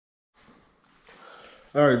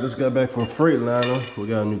All right, just got back from Freightliner. We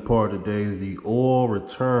got a new part today. The oil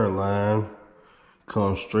return line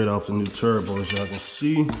comes straight off the new turbo, as y'all can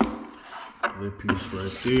see. That piece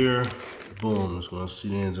right there. Boom, it's gonna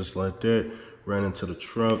seat in just like that. Ran into the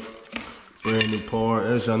truck. Brand new part.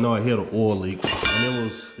 As y'all know, I had an oil leak,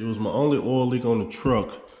 and it was my only oil leak on the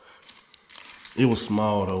truck. It was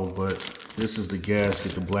small though, but this is the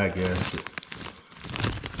gasket, the black gasket.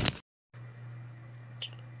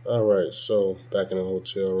 All right, so back in the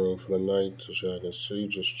hotel room for the night, as y'all can see,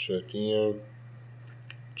 just check in.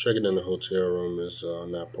 Checking in the hotel room is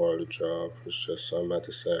not part of the job. It's just something I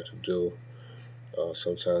decided to do.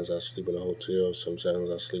 Sometimes I sleep in the hotel, sometimes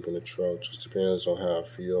I sleep in the truck. Just depends on how I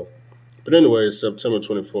feel. But anyway, September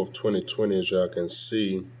 24th, 2020, as y'all can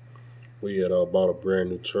see, we had bought a brand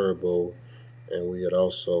new turbo, and we had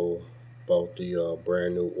also bought the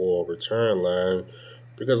brand new oil return line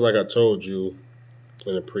because, like I told you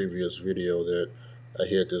in a previous video, that I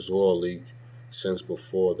had this oil leak since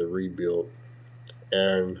before the rebuild.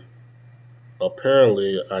 And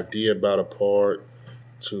apparently I did buy a part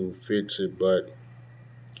to fix it, but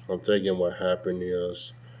I'm thinking what happened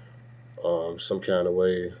is some kind of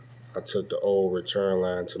way I took the old return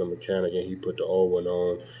line to the mechanic and he put the old one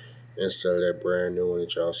on instead of that brand new one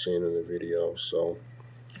that y'all seen in the video. So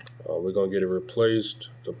we're going to get it replaced.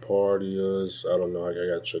 The part is, I don't know, I got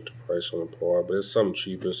to check the price on the part, but it's something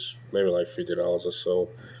cheap. It's maybe like $50 or so.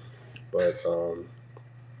 But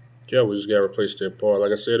yeah, we just got to replace that part.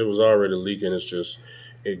 Like I said, it was already leaking. It's just,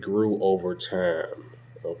 it grew over time,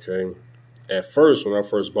 okay? At first, when I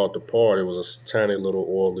first bought the part, it was a tiny little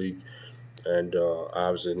oil leak. And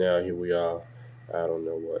obviously now here we are, I don't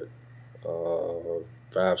know what,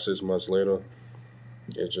 5-6 months later,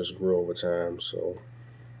 it just grew over time. So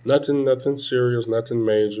nothing serious, nothing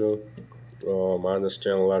major. I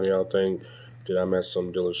understand a lot of y'all think that I'm at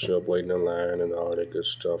some dealership waiting in line and all that good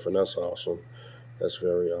stuff, and that's awesome. That's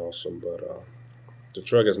very awesome. But the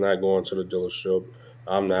truck is not going to the dealership.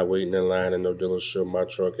 I'm not waiting in line in no dealership. My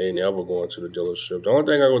truck ain't ever going to the dealership. The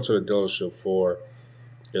only thing I go to the dealership for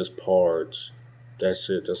is parts. That's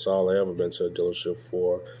it. That's all I ever been to a dealership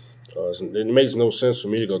for. It makes no sense for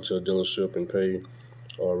me to go to a dealership and pay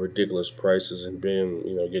ridiculous prices and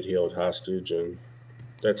get held hostage and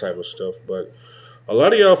that type of stuff. But a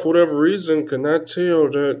lot of y'all, for whatever reason, could not tell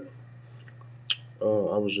that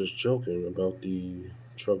I was just joking about the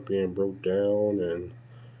truck being broke down, and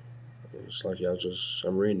it's like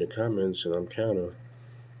I'm reading the comments and I'm kind of,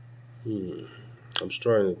 I'm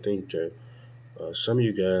starting to think that some of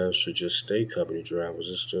you guys should just stay company drivers.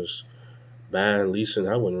 It's just buying, leasing.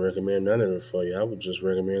 I wouldn't recommend none of it for you. I would just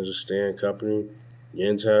recommend just staying company your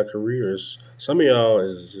entire career. Some of y'all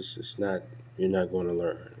it's not, you're not going to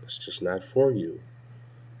learn. It's just not for you.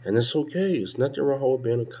 And it's okay. It's nothing wrong with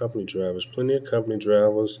being a company driver. There's plenty of company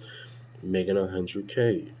drivers making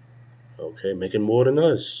 $100K. Okay, making more than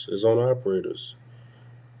us as owner operators.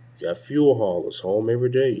 You got fuel haulers home every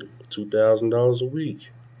day, $2,000 a week.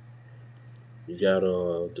 You got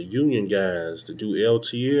the union guys that do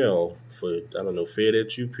LTL for, I don't know,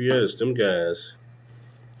 FedEx, UPS, them guys.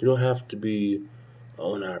 You don't have to be an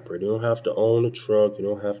owner operator. You don't have to own a truck. You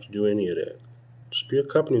don't have to do any of that. Just be a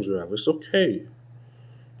company driver. It's okay.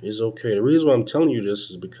 It's okay. The reason why I'm telling you this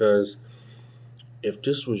is because if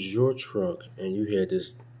this was your truck and you had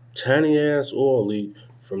this tiny ass oil leak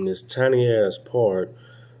from this tiny ass part,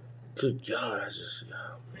 good God,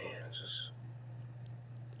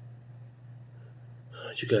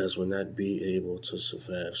 you guys would not be able to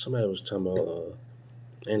survive. Somebody was talking about,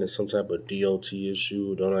 ain't it some type of DOT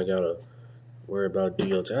issue? Don't I gotta worry about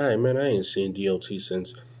DOT? All right, man, I ain't seen DOT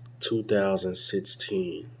since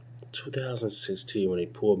 2016. 2016 when they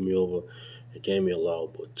pulled me over and gave me a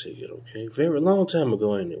logbook ticket, okay? Very long time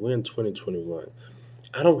ago, ain't it? We're in 2021.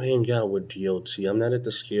 I don't hang out with DOT. I'm not at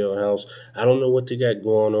the scale house. I don't know what they got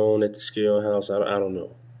going on at the scale house. I don't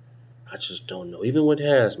know. I just don't know. Even with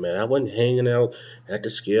hazmat, I wasn't hanging out at the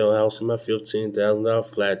scale house in my $15,000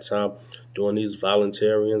 flat top doing these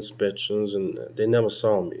voluntary inspections, and they never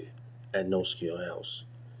saw me at no scale house.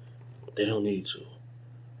 They don't need to.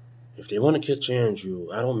 If they want to catch Andrew,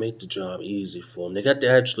 I don't make the job easy for them. They got to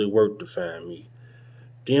actually work to find me.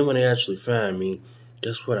 Then when they actually find me,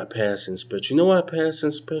 guess what? I pass inspection. You know why I pass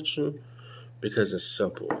inspection? Because it's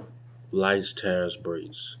simple. Lights, tires,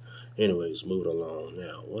 brakes. Anyways, moving along.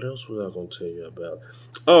 Now, what else was I going to tell you about?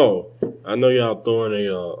 Oh, I know y'all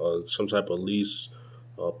throwing some type of lease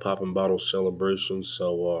popping bottle celebration.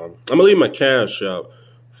 So I'm going to leave my cash out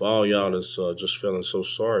for all y'all that's just feeling so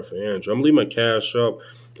sorry for Andrew. I'm going to leave my cash up.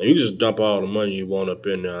 And you just dump all the money you want up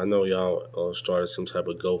in there. I know y'all started some type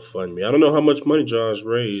of GoFundMe. I don't know how much money Josh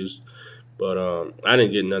raised, But I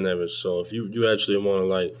didn't get none of it. So if you actually want to,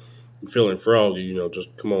 like, feeling froggy,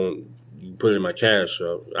 just come on, put it in my cash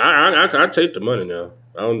up. I take the money now.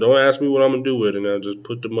 Don't ask me what I'm gonna do with it now. Just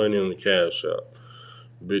put the money in the cash up.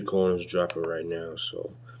 Bitcoin is dropping right now,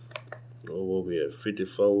 so we'll be at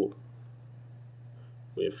 54.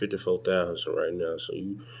 We're at 54,000 right now. So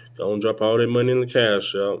you go and drop all that money in the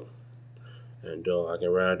cash up, and I can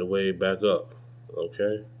ride the wave back up.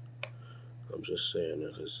 Okay, I'm just saying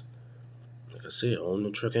that because, like I said, owning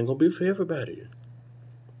the truck ain't gonna be for everybody.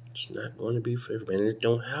 It's not going to be for everybody, and it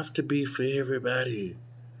don't have to be for everybody.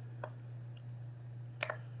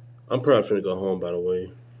 I'm probably finna go home, by the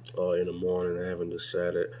way, in the morning. I haven't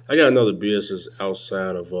decided. I got another business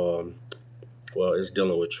outside of, well, it's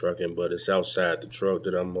dealing with trucking, but it's outside the truck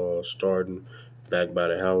that I'm starting back by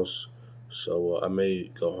the house. So I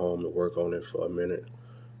may go home and work on it for a minute.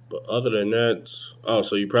 But other than that,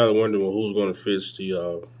 so you're probably wondering, well, who's going to fix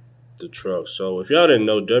the truck. So if y'all didn't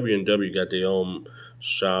know, W&W got their own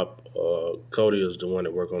shop. Cody is the one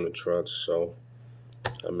that work on the trucks. So,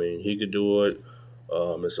 I mean, he could do it.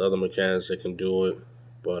 There's other mechanics that can do it.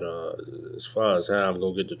 But as far as how I'm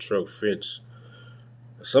going to get the truck fixed,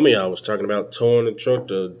 some of y'all was talking about towing the truck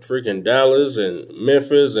to freaking Dallas and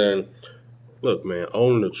Memphis. And look, man,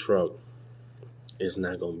 owning the truck is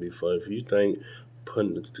not going to be fun. If you think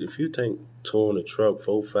towing the truck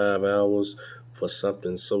 4-5 hours for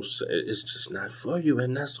something so, it's just not for you,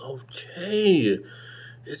 and that's okay.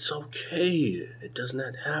 It's okay. It does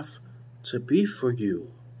not have to be for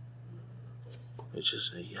you. It's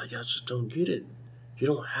just, y'all just don't get it. You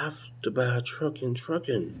don't have to buy a truck in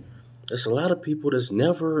trucking. There's a lot of people that's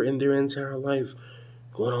never in their entire life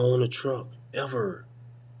going to own a truck, ever.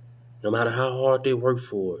 No matter how hard they work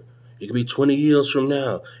for it. It could be 20 years from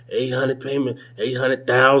now,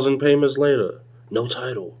 800,000 payments later, no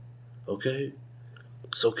title. Okay?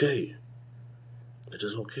 It's okay. It's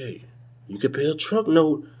just okay. You can pay a truck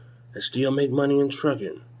note and still make money in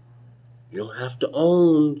trucking. You don't have to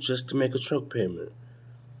own just to make a truck payment.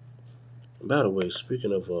 And by the way,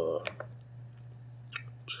 speaking of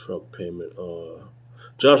truck payment,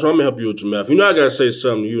 Josh, I'm gonna help you with your math. You know I gotta say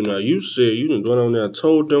something to you now. You said you done gone on there and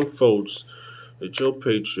told them folks that your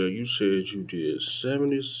paycheck, you said you did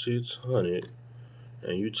 7,600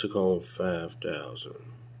 and you took home 5,000.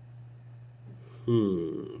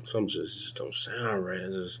 Something just don't sound right.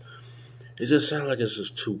 It just sounds like it's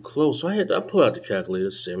just too close. So I pulled out the calculator,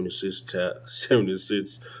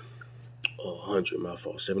 7,600, my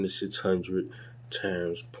fault. 7,600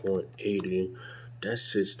 times 0.80. That's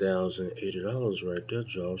 $6,080 right there,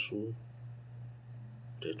 Joshua.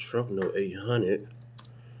 That truck note 800.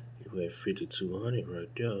 You had 5,200 right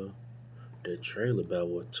there. That trailer about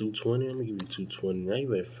what, 220? I'm gonna give you 220. Now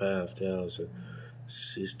you at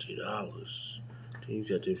 $5,060. Then you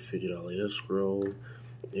got that $50 escrow.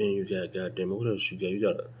 Then you got, goddamn, what else you got? You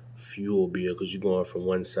got a fuel bill because you're going from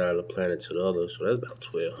one side of the planet to the other. So that's about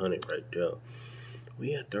 $1,200 right there.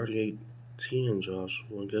 We had 3,810,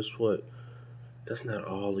 Joshua. And guess what? That's not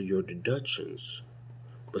all of your deductions.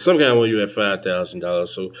 But some guy want you at $5,000.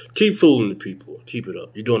 So keep fooling the people. Keep it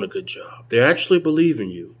up. You're doing a good job. They actually believe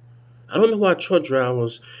in you. I don't know why truck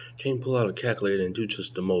drivers can't pull out a calculator and do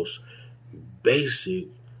just the most basic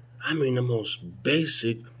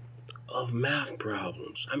of math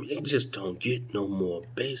problems. I mean, they just don't get no more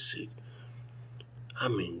basic. I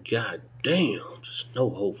mean, god damn, there's no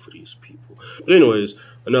hope for these people. But anyways,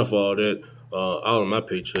 enough of all that. All of my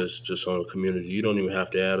paychecks just on the community. You don't even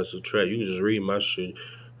have to add or subtract. You can just read my shit.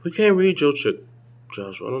 We can't read your check,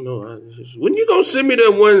 Joshua. I don't know. When you gonna send me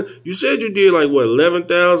that one? You said you did like what,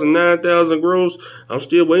 11,000, 9,000 gross. I'm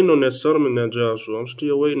still waiting on that settlement now, Joshua. I'm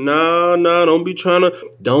still waiting. Nah, don't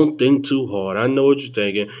think too hard. I know what you're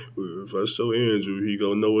thinking. If I show Andrew, he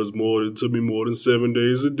gonna know it took me more than 7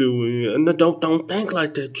 days to do it. And don't think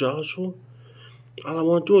like that, Joshua. All I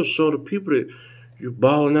want to do is show the people that you're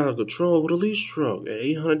balling out of control with a lease truck at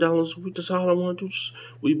 $800 a week. That's all I want to do.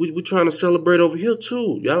 We trying to celebrate over here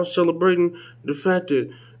too. Y'all celebrating the fact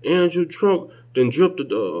that Andrew truck then dripped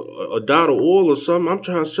a dot of oil or something. I'm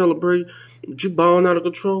trying to celebrate that you balling out of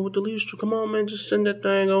control with the lease truck. Come on, man, just send that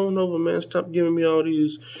thing on over, man. Stop giving me all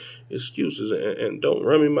these excuses and don't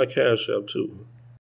run me my cash out too.